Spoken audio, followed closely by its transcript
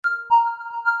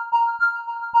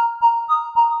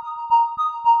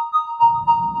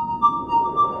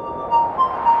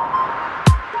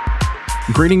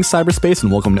Greetings, cyberspace,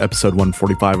 and welcome to episode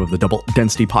 145 of the Double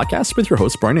Density podcast with your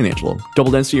hosts, Brian and Angelo. Double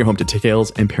Density, your home to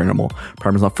tales and paranormal.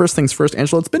 Paranormal. First things first,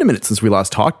 Angelo, it's been a minute since we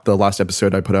last talked. The last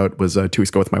episode I put out was 2 weeks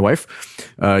ago with my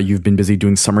wife. You've been busy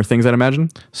doing summer things, I'd imagine?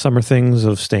 Summer things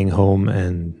of staying home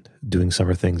and doing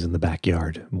summer things in the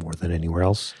backyard more than anywhere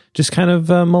else. Just kind of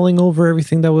mulling over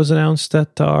everything that was announced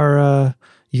at our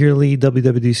yearly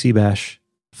WWDC bash.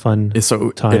 Fun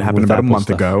So time. it happened about a month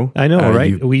stuff. ago. I know,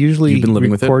 right? We usually you've been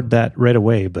living with record that right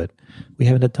away, but we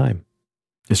haven't had time.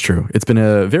 It's true. It's been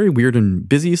a very weird and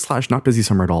busy / not busy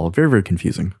summer at all. Very, very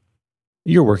confusing.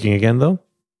 You're working again, though?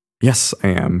 Yes, I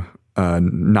am.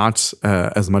 Not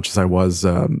as much as I was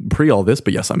pre all this,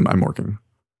 but yes, I'm working.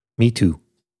 Me too.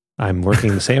 I'm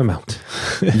working the same amount.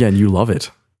 Yeah, and you love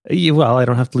it. Yeah, well, I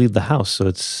don't have to leave the house, so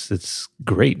it's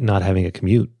great not having a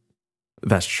commute.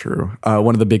 That's true.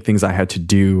 One of the big things I had to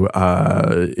do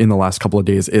in the last couple of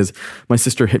days is my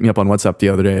sister hit me up on WhatsApp the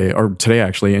other day, or today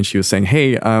actually, and she was saying,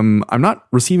 hey, I'm not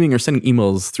receiving or sending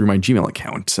emails through my Gmail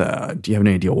account. Do you have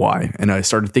any idea why? And I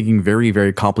started thinking very,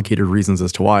 very complicated reasons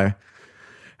as to why.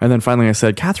 And then finally I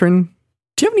said, Catherine,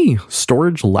 do you have any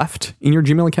storage left in your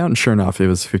Gmail account? And sure enough, it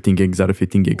was 15 gigs out of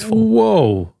 15 gigs full.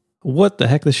 Whoa. What the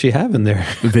heck does she have in there?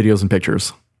 Videos and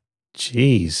pictures.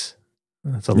 Jeez.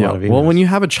 That's a lot of emails. Well, when you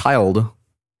have a child...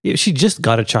 Yeah, she just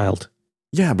got a child.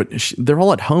 Yeah, but they're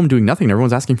all at home doing nothing.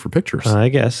 Everyone's asking for pictures. I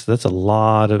guess that's a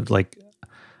lot of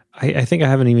I think I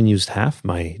haven't even used half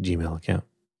my Gmail account.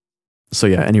 So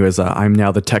yeah, anyways, I'm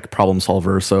now the tech problem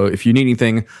solver. So if you need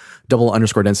anything,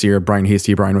 double_density or Brian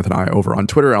Hasty, Brian with an I over on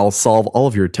Twitter. I'll solve all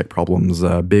of your tech problems,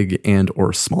 big and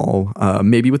or small,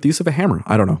 maybe with the use of a hammer.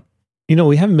 I don't know. You know,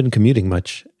 we haven't been commuting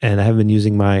much and I haven't been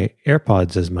using my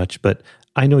AirPods as much, but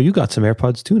I know you got some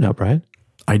AirPods too now, Brian.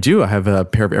 I do. I have a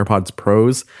pair of AirPods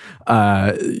Pros.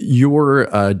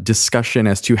 Your discussion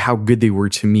as to how good they were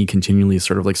to me continually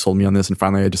sort of like sold me on this. And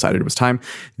finally, I decided it was time.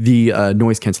 The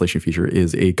noise cancellation feature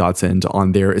is a godsend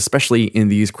on there, especially in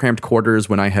these cramped quarters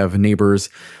when I have neighbors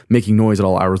making noise at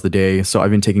all hours of the day. So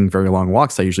I've been taking very long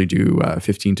walks. I usually do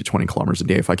 15 to 20 kilometers a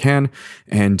day if I can.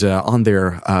 And on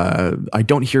there, I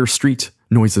don't hear street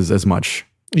noises as much.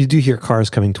 You do hear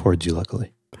cars coming towards you,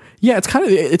 luckily. Yeah,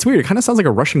 it's weird. It kind of sounds like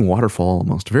a rushing waterfall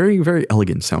almost. Very, very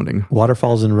elegant sounding.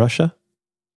 Waterfalls in Russia?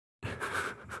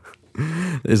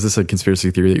 Is this a conspiracy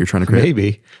theory that you're trying to create?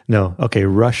 Maybe. No. Okay,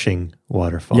 rushing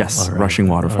waterfalls. Yes, right. Rushing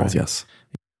waterfalls, right. Yes.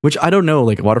 Which I don't know,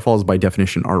 like waterfalls by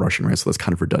definition are rushing, right? So that's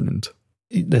kind of redundant.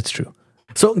 That's true.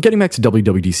 So getting back to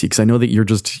WWDC, because I know that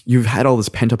you've had all this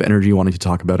pent up energy wanting to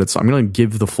talk about it. So I'm going to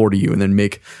give the floor to you and then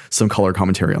make some color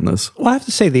commentary on this. Well, I have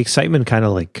to say the excitement kind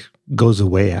of like goes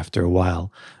away after a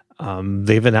while.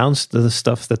 They've announced the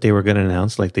stuff that they were going to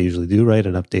announce like they usually do, right?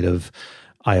 An update of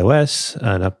iOS,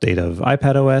 an update of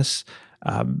iPadOS.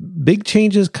 Big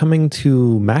changes coming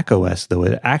to macOS, though.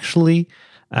 It actually,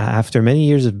 after many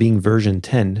years of being version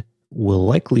 10, will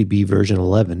likely be version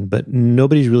 11, but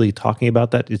nobody's really talking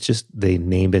about that. It's just they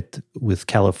named it with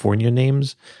California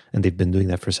names, and they've been doing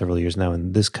that for several years now.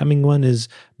 And this coming one is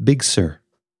Big Sur.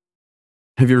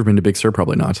 Have you ever been to Big Sur?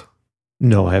 Probably not.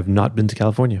 No, I have not been to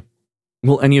California.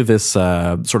 Will any of this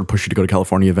sort of push you to go to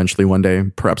California eventually one day?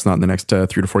 Perhaps not in the next 3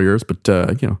 to 4 years, but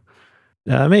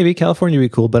maybe California would be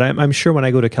cool. But I'm sure when I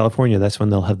go to California, that's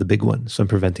when they'll have the big one. So I'm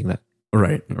preventing that.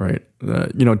 Right.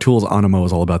 Tool's Anima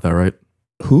was all about that, right?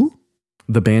 Who?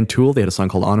 The band Tool. They had a song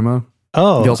called Anima.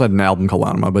 Oh, they also had an album called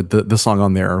Anima, but the song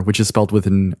on there, which is spelled with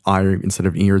an I instead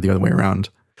of E or the other way around,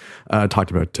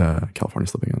 talked about California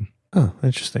slipping in. Oh,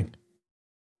 interesting.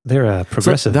 They're a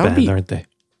progressive band, aren't they?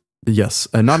 Yes,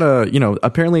 not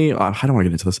apparently, I don't want to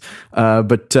get into this,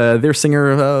 but their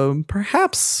singer,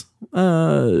 perhaps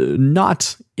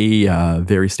not a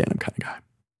very stand-up kind of guy.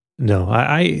 No,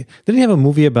 I didn't he have a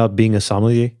movie about being a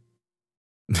sommelier?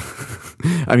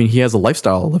 I mean, he has a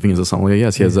lifestyle living as a sommelier.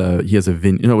 Yes, he has a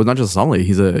not just a sommelier,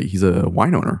 he's a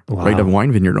wine owner, wow. Right? A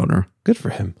wine vineyard owner. Good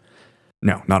for him.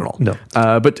 No, not at all. No.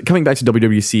 But coming back to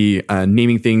WWDC,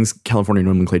 naming things, California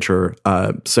nomenclature.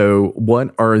 So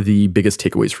what are the biggest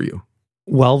takeaways for you?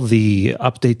 Well, the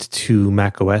update to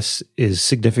macOS is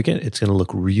significant. It's going to look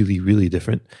really, really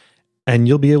different. And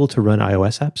you'll be able to run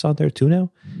iOS apps on there too now.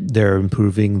 They're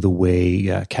improving the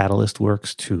way Catalyst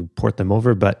works to port them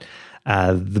over. But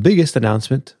the biggest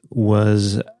announcement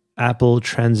was Apple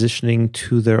transitioning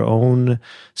to their own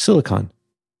silicon.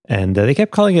 And they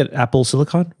kept calling it Apple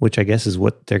Silicon, which I guess is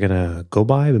what they're going to go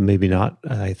by, but maybe not.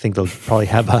 I think they'll probably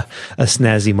have a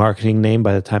snazzy marketing name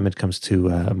by the time it comes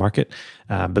to market.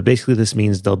 But basically, this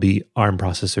means there'll be ARM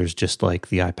processors just like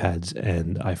the iPads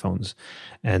and iPhones.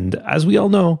 And as we all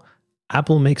know,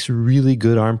 Apple makes really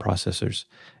good ARM processors.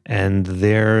 And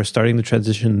they're starting the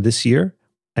transition this year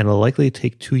and it'll likely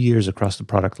take 2 years across the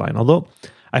product line. Although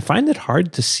I find it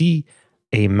hard to see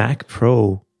a Mac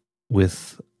Pro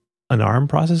with an ARM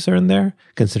processor in there,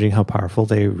 considering how powerful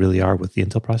they really are with the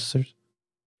Intel processors.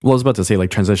 Well, I was about to say,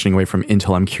 like, transitioning away from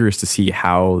Intel, I'm curious to see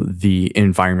how the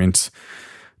environment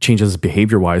changes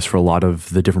behavior-wise for a lot of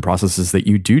the different processes that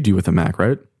you do with a Mac,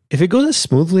 right? If it goes as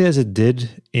smoothly as it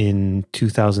did in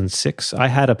 2006, I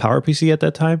had a PowerPC at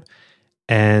that time,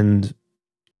 and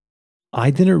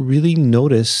I didn't really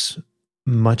notice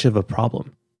much of a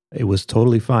problem. It was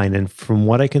totally fine. And from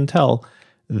what I can tell,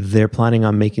 they're planning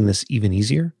on making this even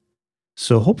easier.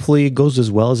 So hopefully it goes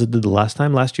as well as it did the last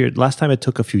time. Last time it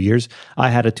took a few years. I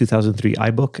had a 2003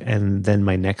 iBook, and then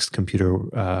my next computer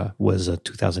was a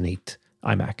 2008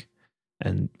 iMac.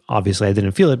 And obviously I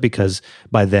didn't feel it because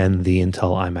by then the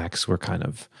Intel iMacs were kind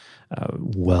of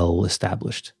well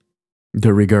established.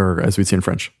 De rigueur, as we say in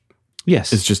French.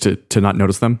 Yes. It's just to not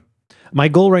notice them. My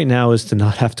goal right now is to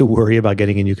not have to worry about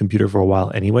getting a new computer for a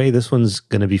while anyway. This one's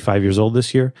going to be 5 years old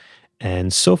this year.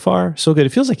 And so far, so good. It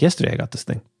feels like yesterday I got this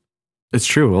thing. It's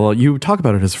true. Well, you talk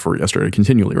about it as for yesterday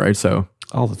continually, right? So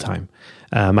all the time.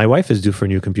 My wife is due for a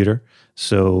new computer.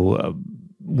 So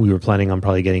we were planning on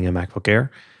probably getting a MacBook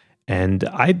Air. And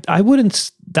I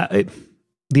wouldn't...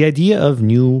 the idea of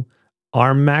new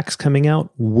ARM Macs coming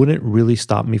out wouldn't really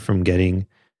stop me from getting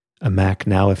a Mac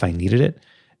now if I needed it,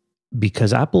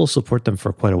 because Apple will support them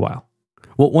for quite a while.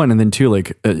 Well, one, and then two,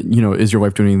 like, is your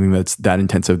wife doing anything that's that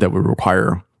intensive that would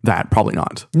require that? Probably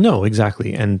not. No,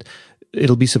 exactly. And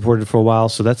it'll be supported for a while.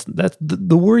 So that's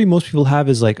the worry most people have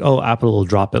is like, oh, Apple will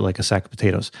drop it like a sack of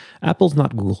potatoes. Apple's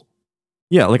not Google.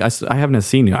 Yeah, like I haven't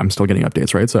seen it. I'm still getting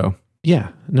updates, right? So yeah,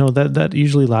 no, that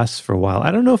usually lasts for a while.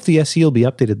 I don't know if the SE will be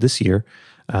updated this year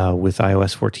with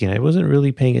iOS 14. I wasn't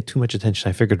really paying it too much attention.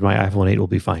 I figured my iPhone 8 will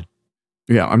be fine.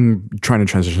 Yeah, I'm trying to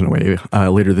transition away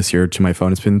later this year to my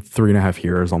phone. It's been 3.5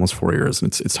 years, almost 4 years,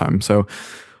 and it's time. So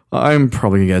I'm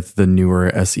probably going to get the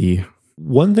newer SE.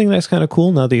 One thing that's kind of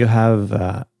cool now that you have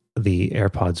the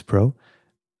AirPods Pro,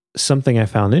 something I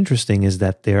found interesting is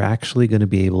that they're actually going to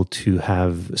be able to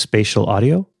have spatial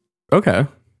audio. Okay.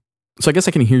 So I guess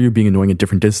I can hear you being annoying at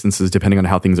different distances depending on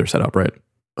how things are set up, right?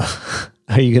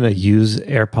 Are you going to use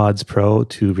AirPods Pro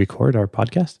to record our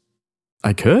podcast?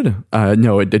 I could.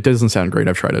 No, it doesn't sound great.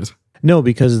 I've tried it. No,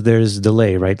 because there's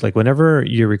delay, right? Like whenever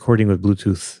you're recording with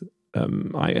Bluetooth,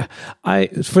 I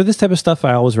for this type of stuff,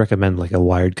 I always recommend like a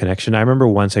wired connection. I remember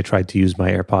once I tried to use my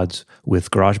AirPods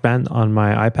with GarageBand on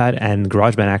my iPad, and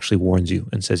GarageBand actually warns you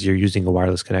and says you're using a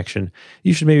wireless connection.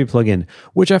 You should maybe plug in,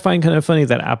 which I find kind of funny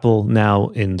that Apple now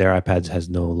in their iPads has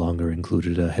no longer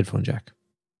included a headphone jack.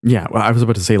 Yeah, well, I was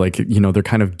about to say, like, they're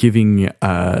kind of giving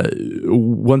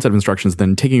one set of instructions,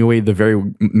 then taking away the very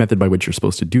method by which you're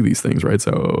supposed to do these things, right?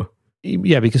 So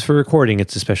yeah, because for recording,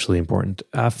 it's especially important.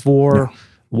 For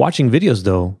watching videos,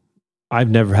 though, I've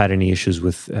never had any issues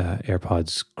with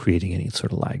AirPods creating any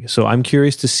sort of lag. So I'm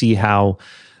curious to see how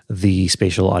the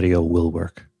spatial audio will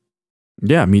work.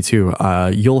 Yeah, me too.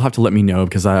 You'll have to let me know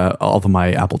because all of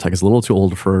my Apple tech is a little too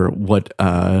old for what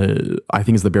I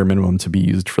think is the bare minimum to be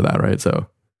used for that, right? So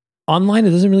online, it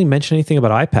doesn't really mention anything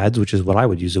about iPads, which is what I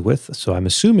would use it with. So I'm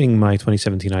assuming my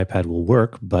 2017 iPad will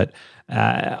work, but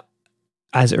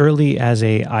as early as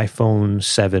a iPhone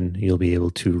 7, you'll be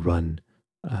able to run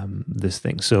this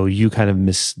thing. So you kind of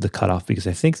miss the cutoff because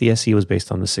I think the SE was based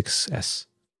on the 6S.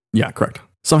 Yeah, correct.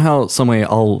 Somehow, some way,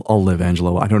 I'll live,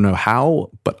 Angelo. I don't know how,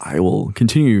 but I will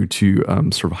continue to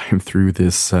survive through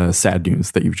this sad news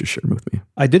that you've just shared with me.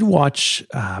 I did watch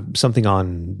something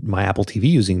on my Apple TV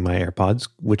using my AirPods,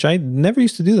 which I never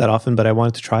used to do that often, but I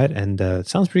wanted to try it, and it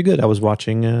sounds pretty good. I was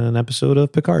watching an episode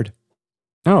of Picard.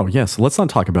 Oh, yes. Let's not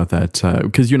talk about that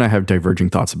because you and I have diverging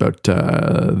thoughts about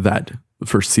that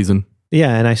first season.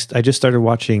 Yeah, and I just started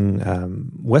watching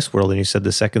Westworld, and you said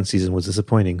the second season was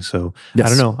disappointing. So yes. I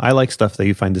don't know. I like stuff that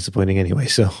you find disappointing anyway.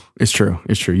 So it's true.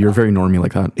 It's true. You're very normie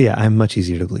like that. Yeah, I'm much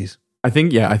easier to please. I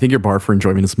think your bar for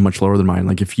enjoyment is much lower than mine.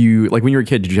 Like if you when you were a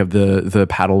kid, did you have the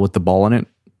paddle with the ball in it?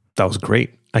 That was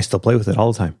great. I still play with it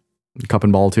all the time. Cup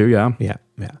and ball too. Yeah. Yeah.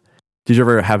 Did you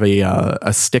ever have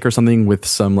a stick or something with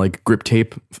some like grip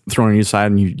tape thrown on each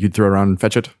side and you'd throw it around and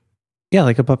fetch it? Yeah,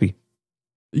 like a puppy.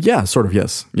 Yeah, sort of.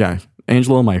 Yes. Yeah.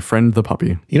 Angelo, my friend, the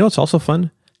puppy. You know what's also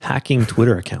fun? Hacking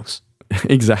Twitter accounts.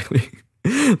 Exactly.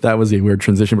 That was a weird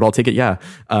transition, but I'll take it. Yeah.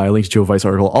 I linked to a Vice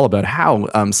article all about how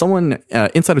someone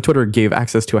inside of Twitter gave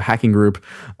access to a hacking group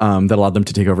that allowed them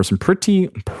to take over some pretty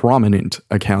prominent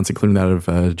accounts, including that of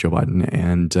Joe Biden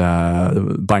and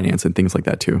Binance and things like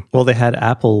that too. Well, they had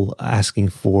Apple asking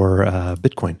for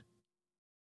Bitcoin.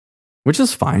 which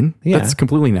is fine. Yeah. That's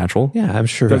completely natural. Yeah, I'm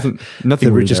sure Nothing the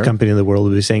new richest there. company in the world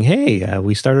would be saying, hey,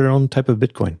 we started our own type of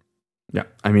Bitcoin. Yeah.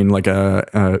 I mean, like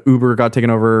Uber got taken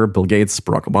over, Bill Gates,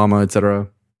 Barack Obama, etc.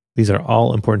 These are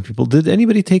all important people. Did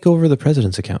anybody take over the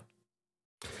president's account?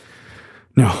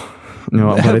 No.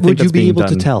 But I think would you that's be being able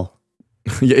to done. tell?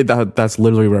 Yeah, that's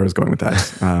literally where I was going with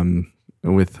that.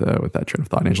 With that train of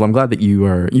thought, Angela. I'm glad that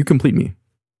you complete me.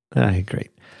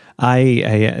 Great.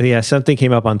 Yeah, something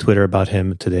came up on Twitter about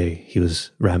him today. He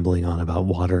was rambling on about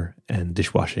water and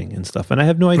dishwashing and stuff, and I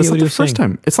have no idea what he was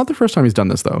saying. It's not the first time he's done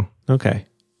this, though. Okay.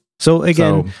 So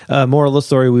again, moral of the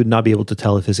story, we would not be able to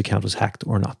tell if his account was hacked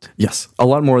or not. Yes. A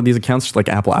lot more of these accounts, like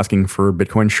Apple asking for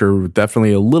Bitcoin, sure,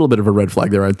 definitely a little bit of a red flag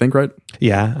there, I think, right?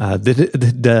 Yeah. I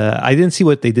didn't see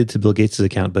what they did to Bill Gates'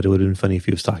 account, but it would have been funny if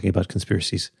he was talking about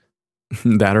conspiracies.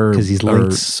 Because he's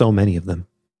linked so many of them.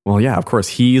 Well, yeah, of course.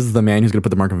 He's the man who's going to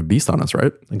put the mark of a beast on us,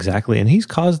 right? Exactly. And he's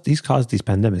caused these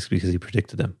pandemics because he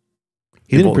predicted them.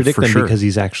 He didn't predict them because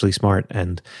he's actually smart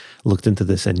and looked into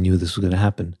this and knew this was going to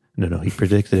happen. No, he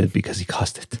predicted it because he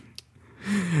caused it.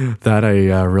 That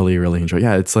I really, really enjoy.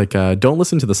 Yeah, it's like, don't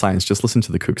listen to the science, just listen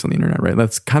to the kooks on the internet, right?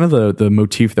 That's kind of the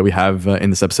motif that we have in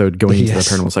this episode going into the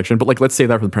paranormal section. But like, let's say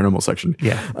that for the paranormal section.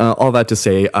 Yeah. All that to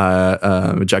say,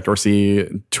 Jack Dorsey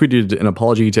tweeted an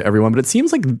apology to everyone, but it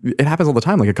seems like it happens all the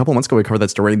time. Like a couple of months ago, we covered that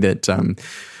story that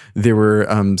there were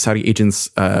Saudi agents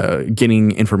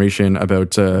getting information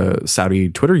about Saudi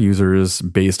Twitter users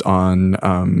based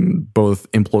on both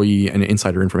employee and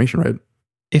insider information, right?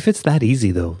 If it's that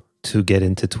easy, though, to get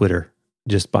into Twitter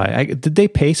just by... did they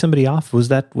pay somebody off? Was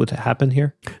that what happened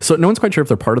here? So no one's quite sure if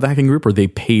they're part of the hacking group or they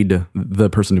paid the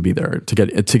person to be there to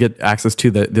get access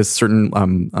to this certain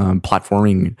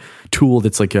platforming tool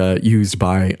that's like used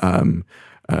by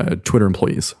Twitter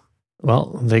employees.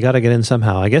 Well, they got to get in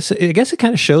somehow. I guess it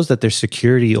kind of shows that their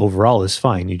security overall is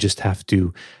fine. You just have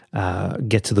to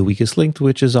get to the weakest link,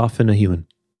 which is often a human.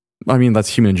 I mean, that's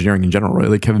human engineering in general, right?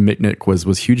 Like Kevin Mitnick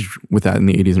was huge with that in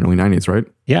the 80s and early 90s, right?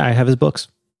 Yeah, I have his books.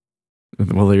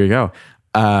 Well, there you go.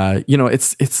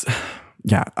 It's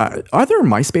yeah. Are there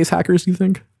MySpace hackers, do you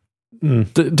think?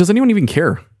 Does anyone even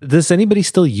care? Does anybody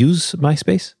still use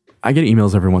MySpace? I get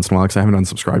emails every once in a while because I haven't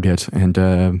unsubscribed yet.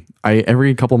 And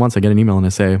every couple of months I get an email and I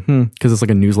say, because it's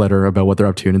like a newsletter about what they're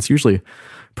up to. And it's usually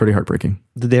pretty heartbreaking.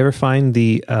 Did they ever find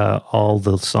all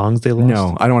the songs they lost?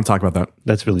 No, I don't want to talk about that.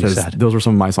 That's really sad. Those were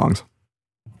some of my songs.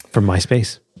 From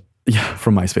MySpace? Yeah,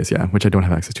 from MySpace, yeah, which I don't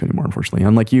have access to anymore, unfortunately.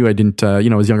 Unlike you, I didn't, I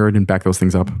was younger, I didn't back those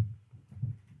things up.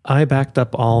 I backed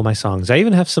up all my songs. I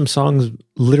even have some songs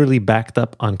literally backed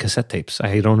up on cassette tapes.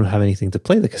 I don't have anything to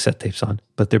play the cassette tapes on,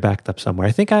 but they're backed up somewhere.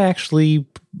 I think I actually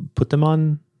put them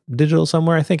on digital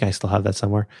somewhere. I think I still have that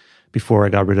somewhere. Before I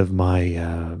got rid of my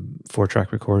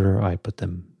 4-track recorder, I put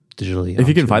them digitally. If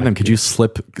you can find them, could you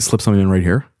slip something in right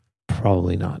here?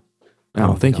 Probably not.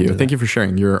 Oh, thank you. Thank you for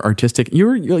sharing. You're artistic.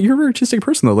 You're a very artistic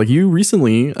person, though. Like you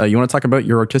recently, you want to talk about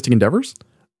your artistic endeavors?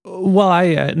 Well,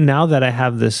 I now that I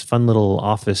have this fun little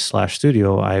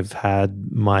office/studio, I've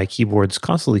had my keyboards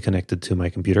constantly connected to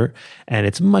my computer, and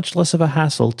it's much less of a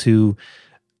hassle to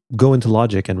go into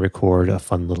Logic and record a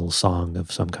fun little song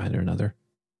of some kind or another.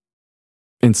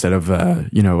 Instead of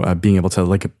being able to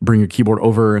like bring your keyboard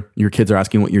over, your kids are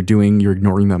asking what you're doing, you're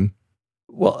ignoring them.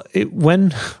 Well, when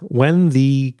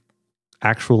the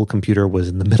actual computer was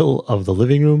in the middle of the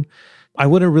living room, I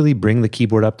wouldn't really bring the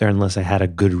keyboard up there unless I had a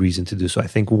good reason to do so. I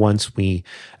think once we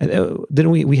had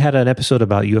an episode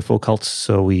about UFO cults,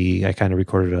 so I kind of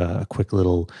recorded a quick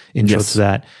little intro to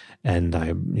that, and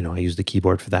I used the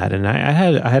keyboard for that, and I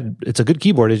had it's a good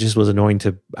keyboard. It just was annoying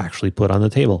to actually put on the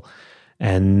table.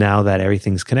 And now that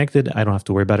everything's connected, I don't have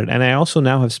to worry about it. And I also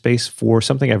now have space for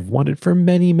something I've wanted for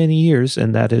many, many years,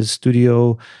 and that is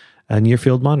studio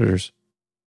near-field monitors.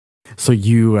 So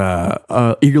you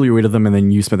eagerly waited them, and then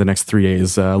you spent the next 3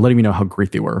 days letting me know how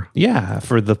great they were. Yeah,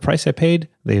 for the price I paid,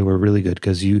 they were really good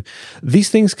because these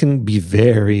things can be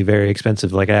very, very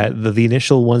expensive. Like the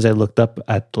initial ones I looked up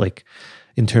at, like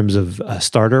in terms of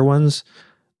starter ones,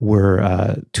 were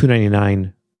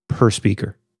 $299 per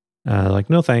speaker.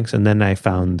 Like no thanks. And then I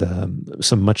found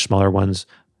some much smaller ones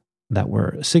that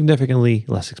were significantly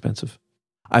less expensive.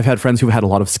 I've had friends who've had a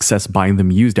lot of success buying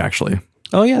them used, actually.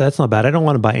 Oh, yeah, that's not bad. I don't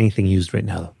want to buy anything used right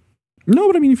now, though. No,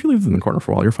 but I mean, if you leave them in the corner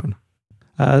for a while, you're fine.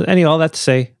 Anyway, all that to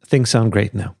say, things sound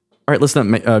great now. All right,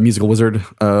 listen up, Musical Wizard.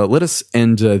 Let us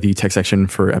end the tech section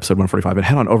for episode 145 and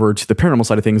head on over to the paranormal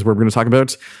side of things, where we're going to talk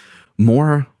about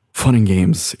more fun and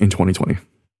games in 2020.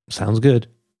 Sounds good.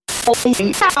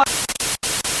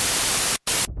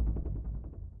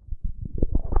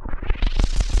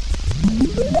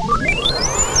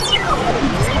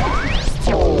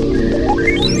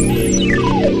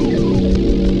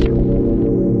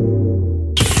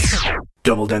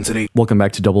 Density. Welcome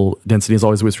back to Double Density. As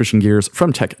always, we're switching gears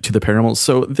from tech to the paranormal.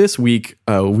 So this week,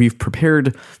 we've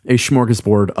prepared a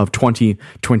smorgasbord of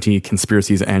 2020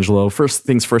 conspiracies, Angelo. First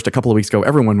things first, a couple of weeks ago,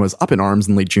 everyone was up in arms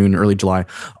in late June, early July,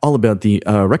 all about the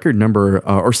record number,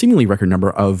 or seemingly record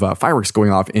number of fireworks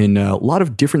going off in a lot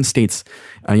of different states,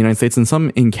 United States, and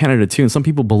some in Canada too. And some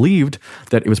people believed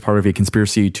that it was part of a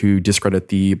conspiracy to discredit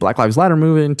the Black Lives Matter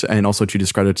movement and also to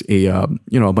discredit a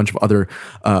bunch of other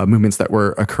movements that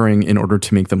were occurring in order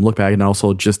to make them look bad, and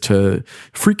also just to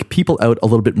freak people out a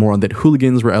little bit more, that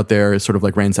hooligans were out there sort of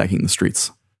like ransacking the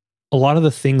streets. A lot of the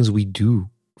things we do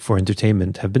for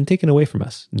entertainment have been taken away from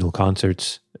us. No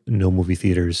concerts, no movie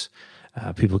theaters.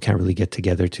 People can't really get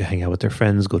together to hang out with their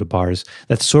friends, go to bars.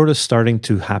 That's sort of starting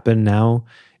to happen now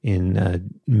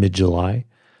in mid-July.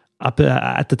 Up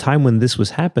at the time when this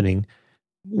was happening,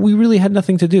 we really had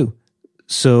nothing to do.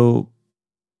 So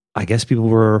I guess people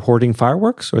were hoarding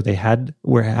fireworks, or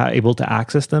were able to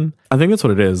access them. I think that's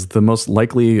what it is. The most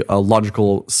likely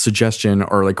logical suggestion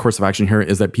or like course of action here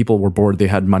is that people were bored. They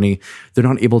had money. They're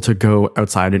not able to go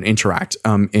outside and interact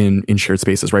in shared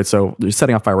spaces, right? So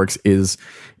setting off fireworks is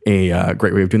a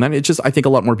great way of doing that. It's just, I think a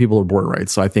lot more people are bored, right?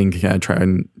 So I think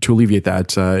trying to alleviate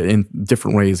that in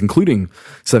different ways, including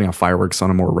setting off fireworks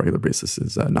on a more regular basis,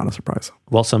 is not a surprise.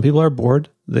 Well, some people are bored.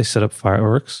 They set up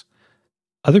fireworks.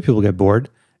 Other people get bored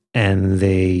and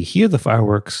they hear the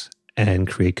fireworks and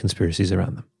create conspiracies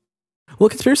around them. Well,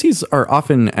 conspiracies are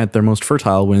often at their most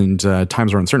fertile when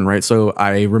times are uncertain, right? So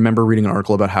I remember reading an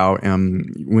article about how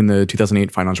when the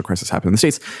 2008 financial crisis happened in the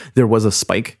States, there was a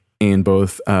spike in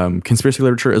both conspiracy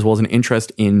literature as well as an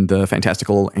interest in the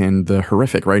fantastical and the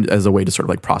horrific, right? As a way to sort of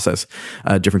like process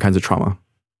different kinds of trauma.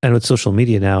 And with social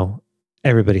media now,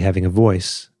 everybody having a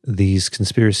voice, these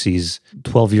conspiracies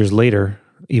 12 years later,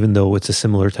 even though it's a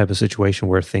similar type of situation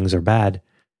where things are bad,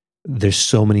 there's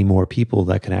so many more people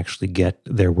that can actually get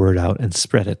their word out and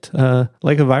spread it.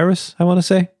 Like a virus, I want to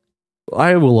say.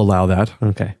 I will allow that.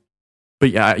 Okay.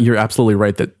 But yeah, you're absolutely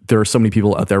right that there are so many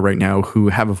people out there right now who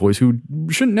have a voice, who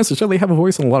shouldn't necessarily have a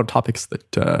voice on a lot of topics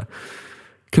that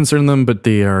concern them, but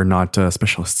they are not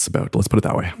specialists about. Let's put it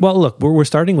that way. Well, look, we're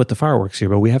starting with the fireworks here,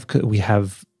 but we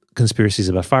have conspiracies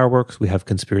about fireworks. We have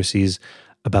conspiracies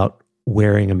about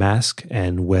wearing a mask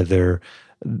and whether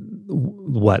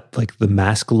the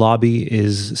mask lobby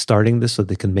is starting this so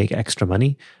they can make extra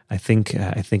money. I think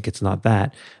it's not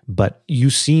that, but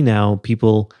you see now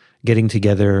people getting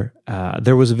together.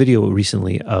 There was a video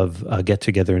recently of a get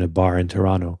together in a bar in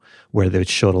Toronto where they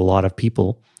showed a lot of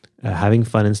people having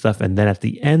fun and stuff, and then at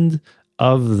the end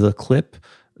of the clip,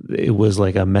 it was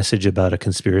like a message about a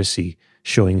conspiracy,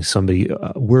 showing somebody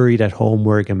worried at home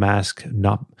wearing a mask,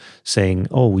 not saying,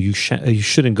 "Oh, you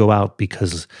shouldn't go out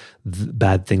because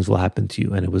bad things will happen to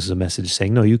you." And it was a message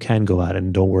saying, "No, you can go out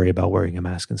and don't worry about wearing a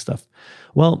mask and stuff."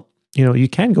 Well, you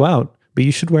can go out, but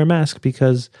you should wear a mask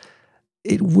because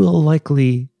it will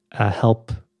likely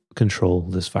help control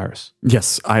this virus.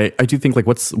 Yes, I do think like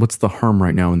what's the harm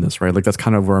right now in this, right? Like that's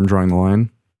kind of where I'm drawing the line.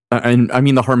 And I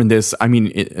mean the harm in this. I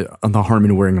mean the harm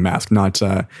in wearing a mask, not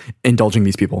indulging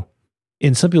these people.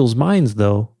 In some people's minds,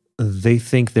 though, they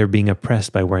think they're being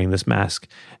oppressed by wearing this mask.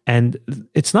 And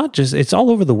it's not just, it's all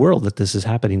over the world that this is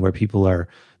happening, where people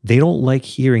they don't like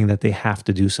hearing that they have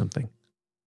to do something.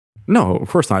 No, of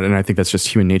course not. And I think that's just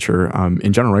human nature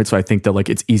in general, right? So I think that like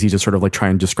it's easy to sort of like try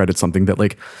and discredit something that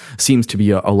like seems to be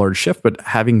a large shift, but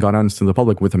having gone out into the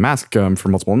public with a mask for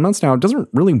multiple months now, it doesn't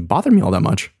really bother me all that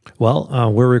much.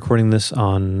 Well, we're recording this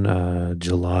on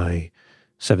July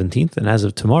 17th. And as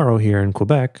of tomorrow here in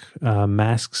Quebec,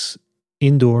 masks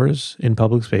indoors in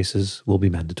public spaces will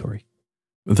be mandatory.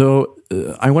 Though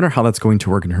I wonder how that's going to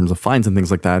work in terms of fines and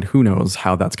things like that. Who knows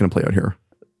how that's going to play out here?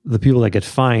 The people that get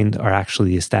fined are actually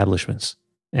the establishments,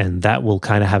 and that will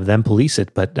kind of have them police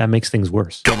it, but that makes things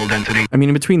worse. Double density. I mean,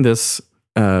 in between this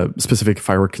specific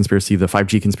firework conspiracy, the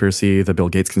 5G conspiracy, the Bill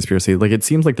Gates conspiracy, like it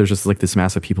seems like there's just like this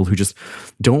mass of people who just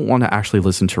don't want to actually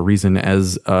listen to reason,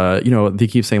 as they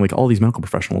keep saying like all these medical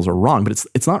professionals are wrong, but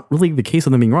it's not really the case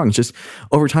of them being wrong. It's just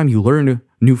over time you learn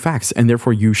new facts and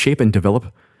therefore you shape and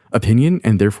develop opinion,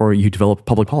 and therefore you develop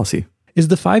public policy. Is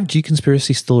the 5G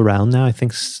conspiracy still around now? I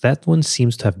think that one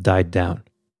seems to have died down.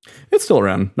 It's still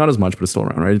around, not as much, but it's still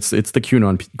around, right? It's the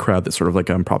QAnon crowd that sort of like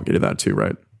propagated that too,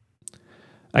 right?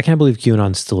 I can't believe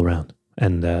QAnon's still around.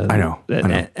 And I know.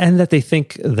 And that they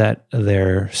think that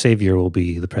their savior will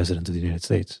be the president of the United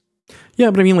States.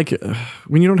 Yeah, but I mean, like,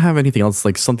 when you don't have anything else,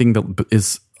 like something that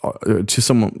is to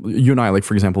someone, you and I, like,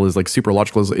 for example, is like super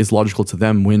logical, is logical to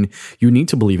them when you need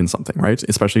to believe in something, right?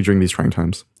 Especially during these trying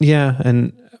times. Yeah,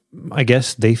 and I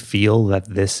guess they feel that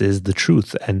this is the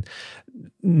truth. And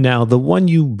Now, the one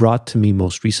you brought to me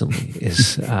most recently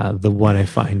is the one I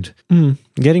find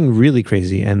getting really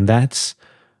crazy, and that's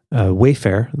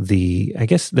Wayfair. I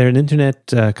guess they're an internet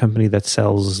company that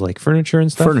sells like furniture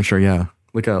and stuff. Furniture, yeah,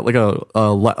 like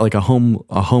a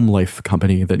home life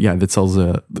company that sells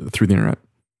through the internet.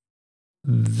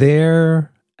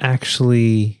 They're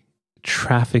actually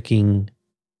trafficking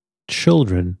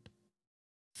children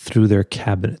through their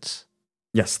cabinets.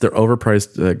 Yes, they're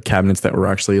overpriced cabinets that were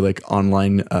actually like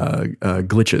online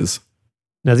glitches.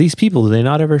 Now, these people, do they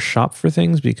not ever shop for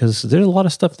things? Because there's a lot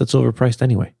of stuff that's overpriced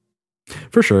anyway.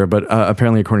 For sure, but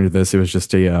apparently, according to this, it was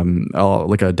just like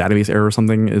a database error or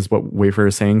something, is what Wayfair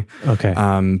is saying. Okay.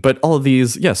 But all of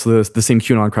these, so the same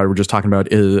QAnon crowd we're just talking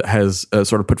about has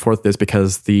sort of put forth this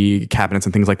because the cabinets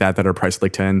and things like that are priced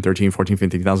like $10,000, $13,000,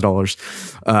 $14,000,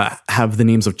 $15,000 have the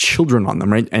names of children on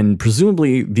them, right? And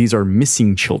presumably these are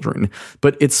missing children.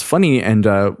 But it's funny, and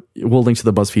we'll link to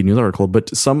the BuzzFeed news article.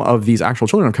 But some of these actual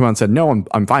children have come out and said, "No,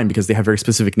 I'm fine," because they have very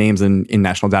specific names in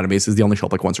national databases. They only show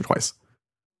up like once or twice.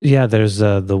 Yeah, there's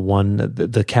the one,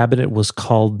 the cabinet was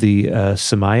called the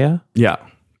Samaya. Yeah,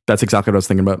 that's exactly what I was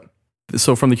thinking about.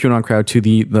 So from the QAnon crowd to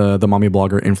the mommy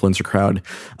blogger influencer crowd,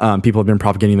 people have been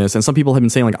propagating this. And some people have been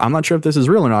saying, like, I'm not sure if this is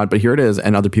real or not, but here it is.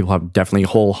 And other people have definitely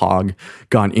whole hog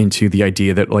gone into the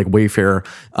idea that like Wayfair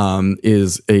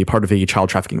is a part of a child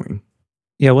trafficking ring.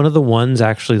 Yeah, one of the ones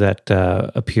actually that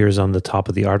appears on the top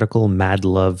of the article,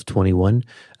 MadLove21,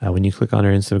 when you click on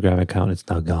her Instagram account, it's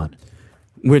now gone.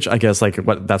 Which I guess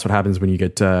that's what happens when you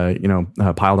get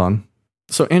piled on.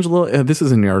 So Angela, this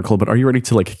is in the article, but are you ready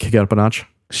to like kick it up a notch?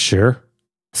 Sure.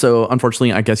 So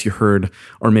unfortunately, I guess you heard,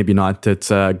 or maybe not,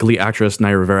 that Glee actress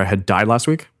Naya Rivera had died last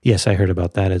week. Yes, I heard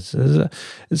about that.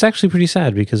 It's actually pretty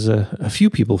sad because a few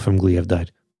people from Glee have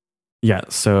died. Yeah,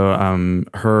 so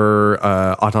her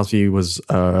autopsy was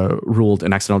ruled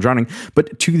an accidental drowning.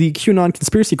 But to the QAnon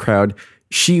conspiracy crowd,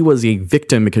 she was a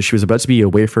victim because she was about to be a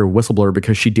Wayfair whistleblower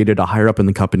because she dated a higher up in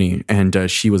the company, and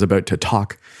she was about to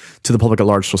talk to the public at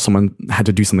large, so someone had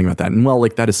to do something about that. And well,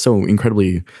 like that is so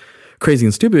incredibly crazy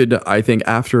and stupid. I think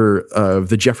after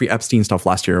the Jeffrey Epstein stuff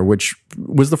last year, which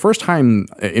was the first time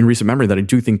in recent memory that I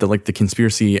do think that like the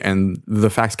conspiracy and the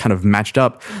facts kind of matched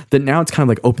up, that now it's kind of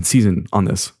like open season on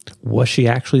this. Was she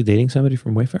actually dating somebody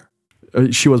from Wayfair?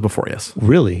 She was before, yes.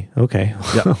 Really? Okay.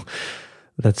 Yeah.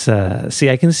 That's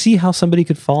I can see how somebody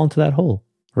could fall into that hole,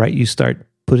 right? You start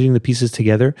putting the pieces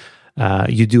together.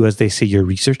 You do, as they say, your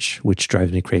research, which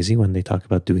drives me crazy when they talk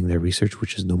about doing their research,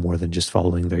 which is no more than just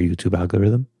following their YouTube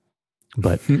algorithm.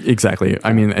 But exactly.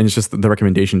 I mean, and it's just the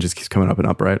recommendation just keeps coming up and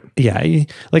up, right? Yeah,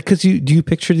 like because do you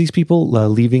picture these people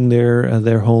leaving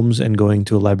their homes and going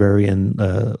to a library and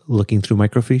looking through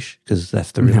microfiche, because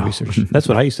that's the real research. That's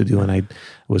what I used to do when I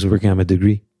was working on my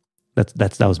degree.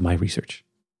 That was my research.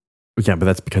 Yeah, but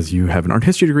that's because you have an art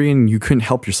history degree and you couldn't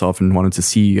help yourself and wanted to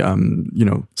see,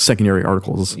 secondary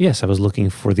articles. Yes, I was looking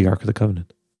for the Ark of the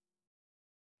Covenant.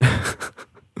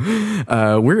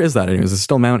 Where is that anyway? Is it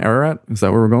still Mount Ararat? Is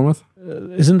that where we're going with?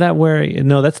 Isn't that where?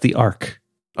 No, that's the Ark.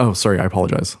 Oh, sorry, I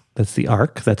apologize. That's the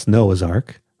Ark. That's Noah's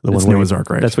Ark. It's Noah's Ark,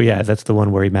 right? That's the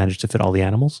one where he managed to fit all the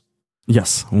animals.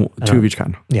 Yes, two of each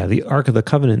kind. Yeah, the Ark of the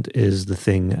Covenant is the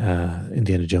thing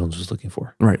Indiana Jones was looking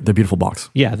for. Right, the beautiful box.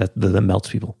 Yeah, that melts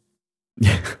people.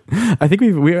 Yeah, I think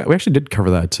we actually did cover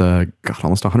that.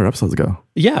 Almost 100 episodes ago.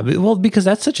 Yeah, well, because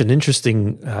that's such an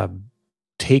interesting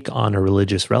take on a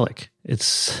religious relic.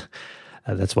 It's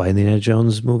that's why Indiana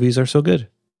Jones movies are so good.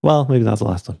 Well, maybe not the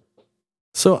last one.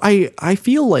 So I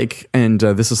feel like, and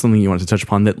this is something you wanted to touch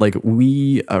upon, that like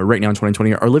we right now in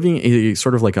 2020 are living a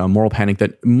sort of like a moral panic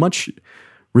that much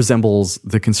resembles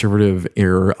the conservative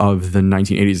era of the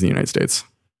 1980s in the United States.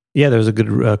 Yeah, there's a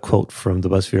good quote from the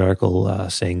BuzzFeed article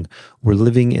saying, "We're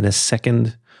living in a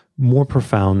second, more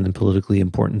profound and politically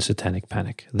important satanic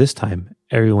panic. This time,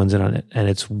 everyone's in on it. And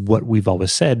it's what we've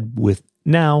always said with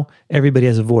now, everybody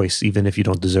has a voice, even if you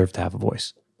don't deserve to have a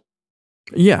voice."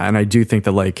 Yeah, and I do think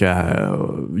that like you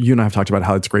and I have talked about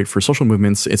how it's great for social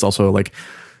movements. It's also like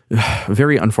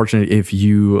very unfortunate if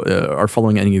you are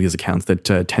following any of these accounts that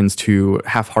tends to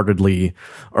half-heartedly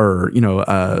or,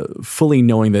 fully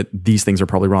knowing that these things are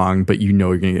probably wrong, but you're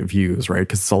going to get views, right?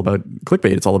 Because it's all about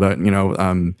clickbait. It's all about,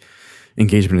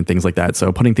 engagement and things like that.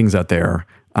 So putting things out there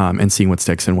and seeing what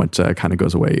sticks and what kind of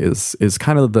goes away is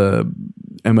kind of the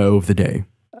MO of the day.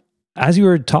 As you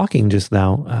were talking just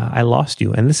now, I lost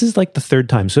you. And this is like the third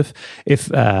time. So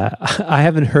if I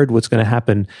haven't heard what's going to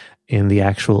happen in the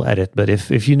actual edit, but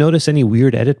if you notice any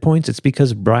weird edit points, it's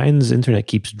because Brian's internet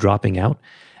keeps dropping out.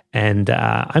 And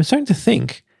I'm starting to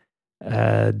think,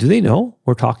 do they know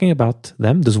we're talking about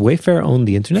them? Does Wayfair own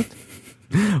the internet?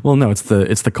 Well, no, it's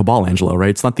the cabal, Angelo, right?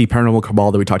 It's not the paranormal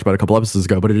cabal that we talked about a couple episodes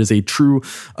ago, but it is a true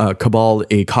cabal,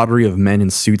 a coterie of men in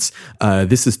suits.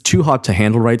 This is too hot to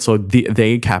handle, right? So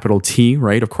they, capital T,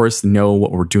 right? Of course, know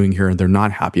what we're doing here, and they're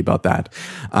not happy about that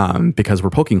because we're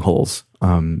poking holes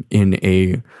in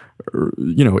a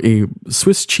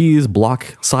Swiss cheese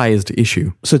block sized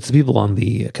issue. So it's the people on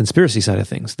the conspiracy side of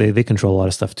things. They control a lot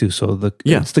of stuff too. So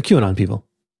it's the QAnon people.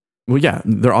 Well, yeah,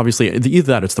 they're obviously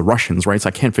either that, it's the Russians, right? So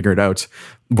I can't figure it out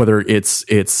whether it's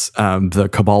the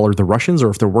cabal or the Russians, or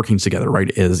if they're working together, right?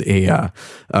 As a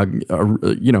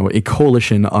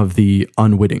coalition of the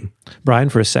unwitting. Brian,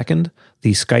 for a second,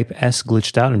 the Skype S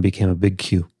glitched out and became a big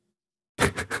Q.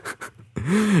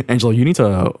 Angela, you need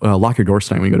to lock your doors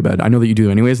tonight when you go to bed. I know that you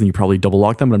do anyways, and you probably double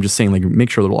lock them, but I'm just saying, like, make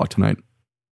sure they're locked tonight.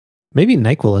 Maybe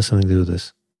NyQuil has something to do with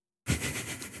this.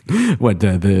 What,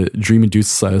 the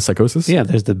dream-induced psychosis? Yeah,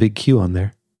 there's the big Q on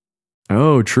there.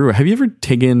 Oh, true. Have you ever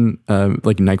taken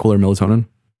like NyQuil or melatonin?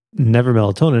 Never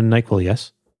melatonin. NyQuil,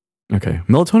 yes. Okay.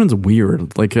 Melatonin's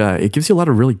weird. Like, it gives you a lot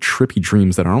of really trippy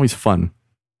dreams that aren't always fun.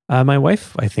 My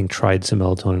wife, I think, tried some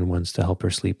melatonin once to help her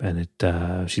sleep, and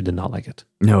she did not like it.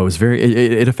 No, it was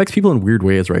it affects people in weird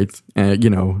ways, right?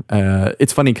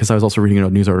 It's funny because I was also reading a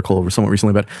news article somewhat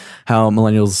recently about how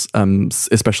millennials,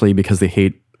 especially because they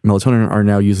hate melatonin, are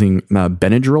now using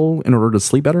Benadryl in order to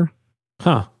sleep better.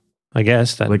 Huh. I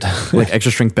guess that like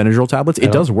extra strength Benadryl tablets.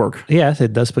 It does work. Yes,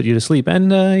 it does put you to sleep,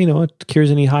 and it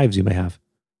cures any hives you may have.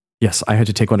 Yes, I had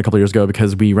to take one a couple of years ago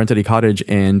because we rented a cottage,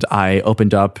 and I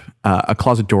opened up a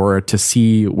closet door to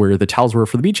see where the towels were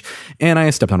for the beach, and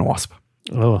I stepped on a wasp.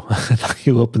 Oh, I thought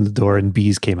you opened the door and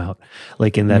bees came out,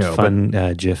 like in that fun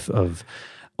GIF of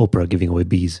Oprah giving away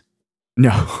bees.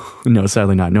 No,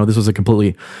 sadly not. No, this was a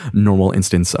completely normal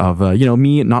instance of,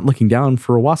 me not looking down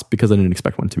for a wasp because I didn't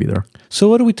expect one to be there. So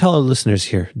what do we tell our listeners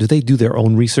here? Do they do their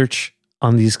own research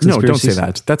on these conspiracies? No, don't say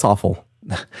that. That's awful.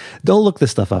 Don't look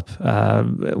this stuff up.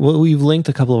 We've linked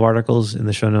a couple of articles in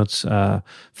the show notes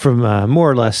from more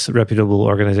or less reputable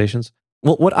organizations.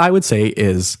 Well, what I would say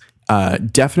is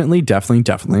definitely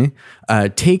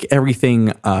take everything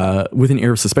with an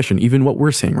air of suspicion, even what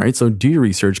we're saying, right? So do your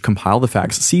research, compile the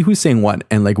facts, see who's saying what,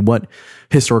 and like what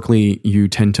historically you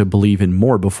tend to believe in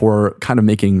more before kind of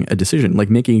making a decision,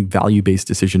 like making a value-based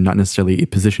decision, not necessarily a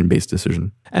position-based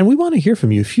decision. And we want to hear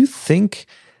from you. If you think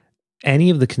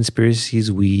any of the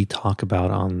conspiracies we talk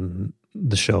about on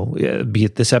the show, be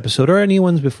it this episode or any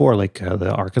ones before, like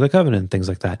the Ark of the Covenant, things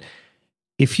like that,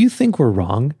 if you think we're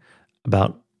wrong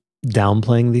about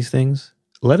downplaying these things,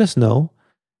 let us know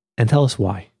and tell us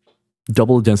why.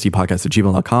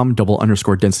 DoubleDensityPodcast@gmail.com,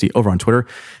 _density over on Twitter,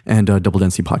 and Double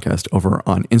Density Podcast over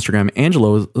on Instagram.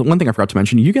 Angelo, one thing I forgot to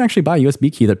mention, you can actually buy a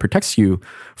USB key that protects you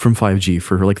from 5G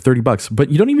for like $30,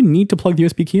 but you don't even need to plug the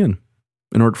USB key in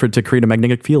order for it to create a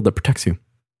magnetic field that protects you.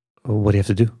 What do you have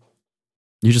to do?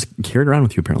 You just carry it around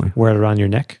with you, apparently. Wear it around your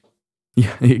neck?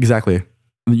 Yeah, exactly.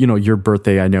 Your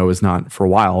birthday, I know, is not for a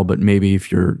while, but maybe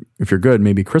if you're good,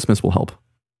 maybe Christmas will help.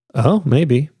 Oh,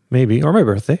 maybe. Or my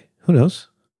birthday. Who knows?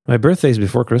 My birthday's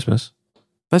before Christmas.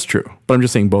 That's true. But I'm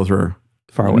just saying both are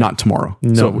far away. Not tomorrow.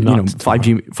 No, so, not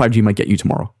 5G might get you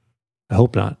tomorrow. I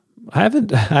hope not. I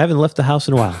haven't left the house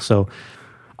in a while, so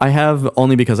I have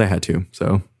only because I had to.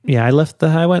 So yeah, I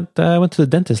went to the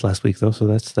dentist last week though, so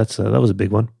that was a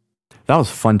big one. That was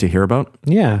fun to hear about.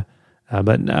 Yeah.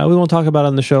 But we won't talk about it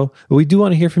on the show. But we do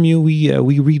want to hear from you.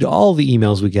 We read all the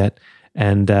emails we get,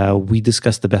 and we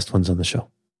discuss the best ones on the show.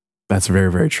 That's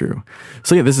very, very true.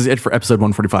 So yeah, this is it for episode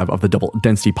 145 of the Double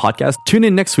Density Podcast. Tune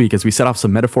in next week as we set off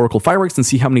some metaphorical fireworks and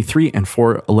see how many 3- and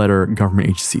 4-letter government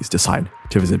agencies decide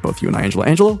to visit both you and I, Angela.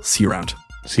 Angelo, see you around.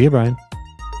 See you, Brian.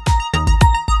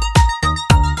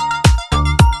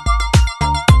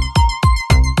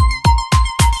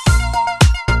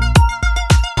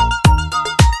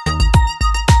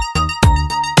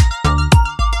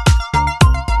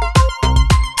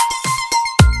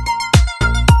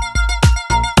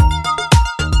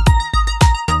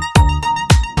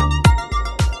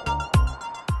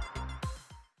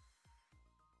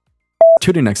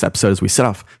 Tune in next episode as we set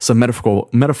off some metaphorical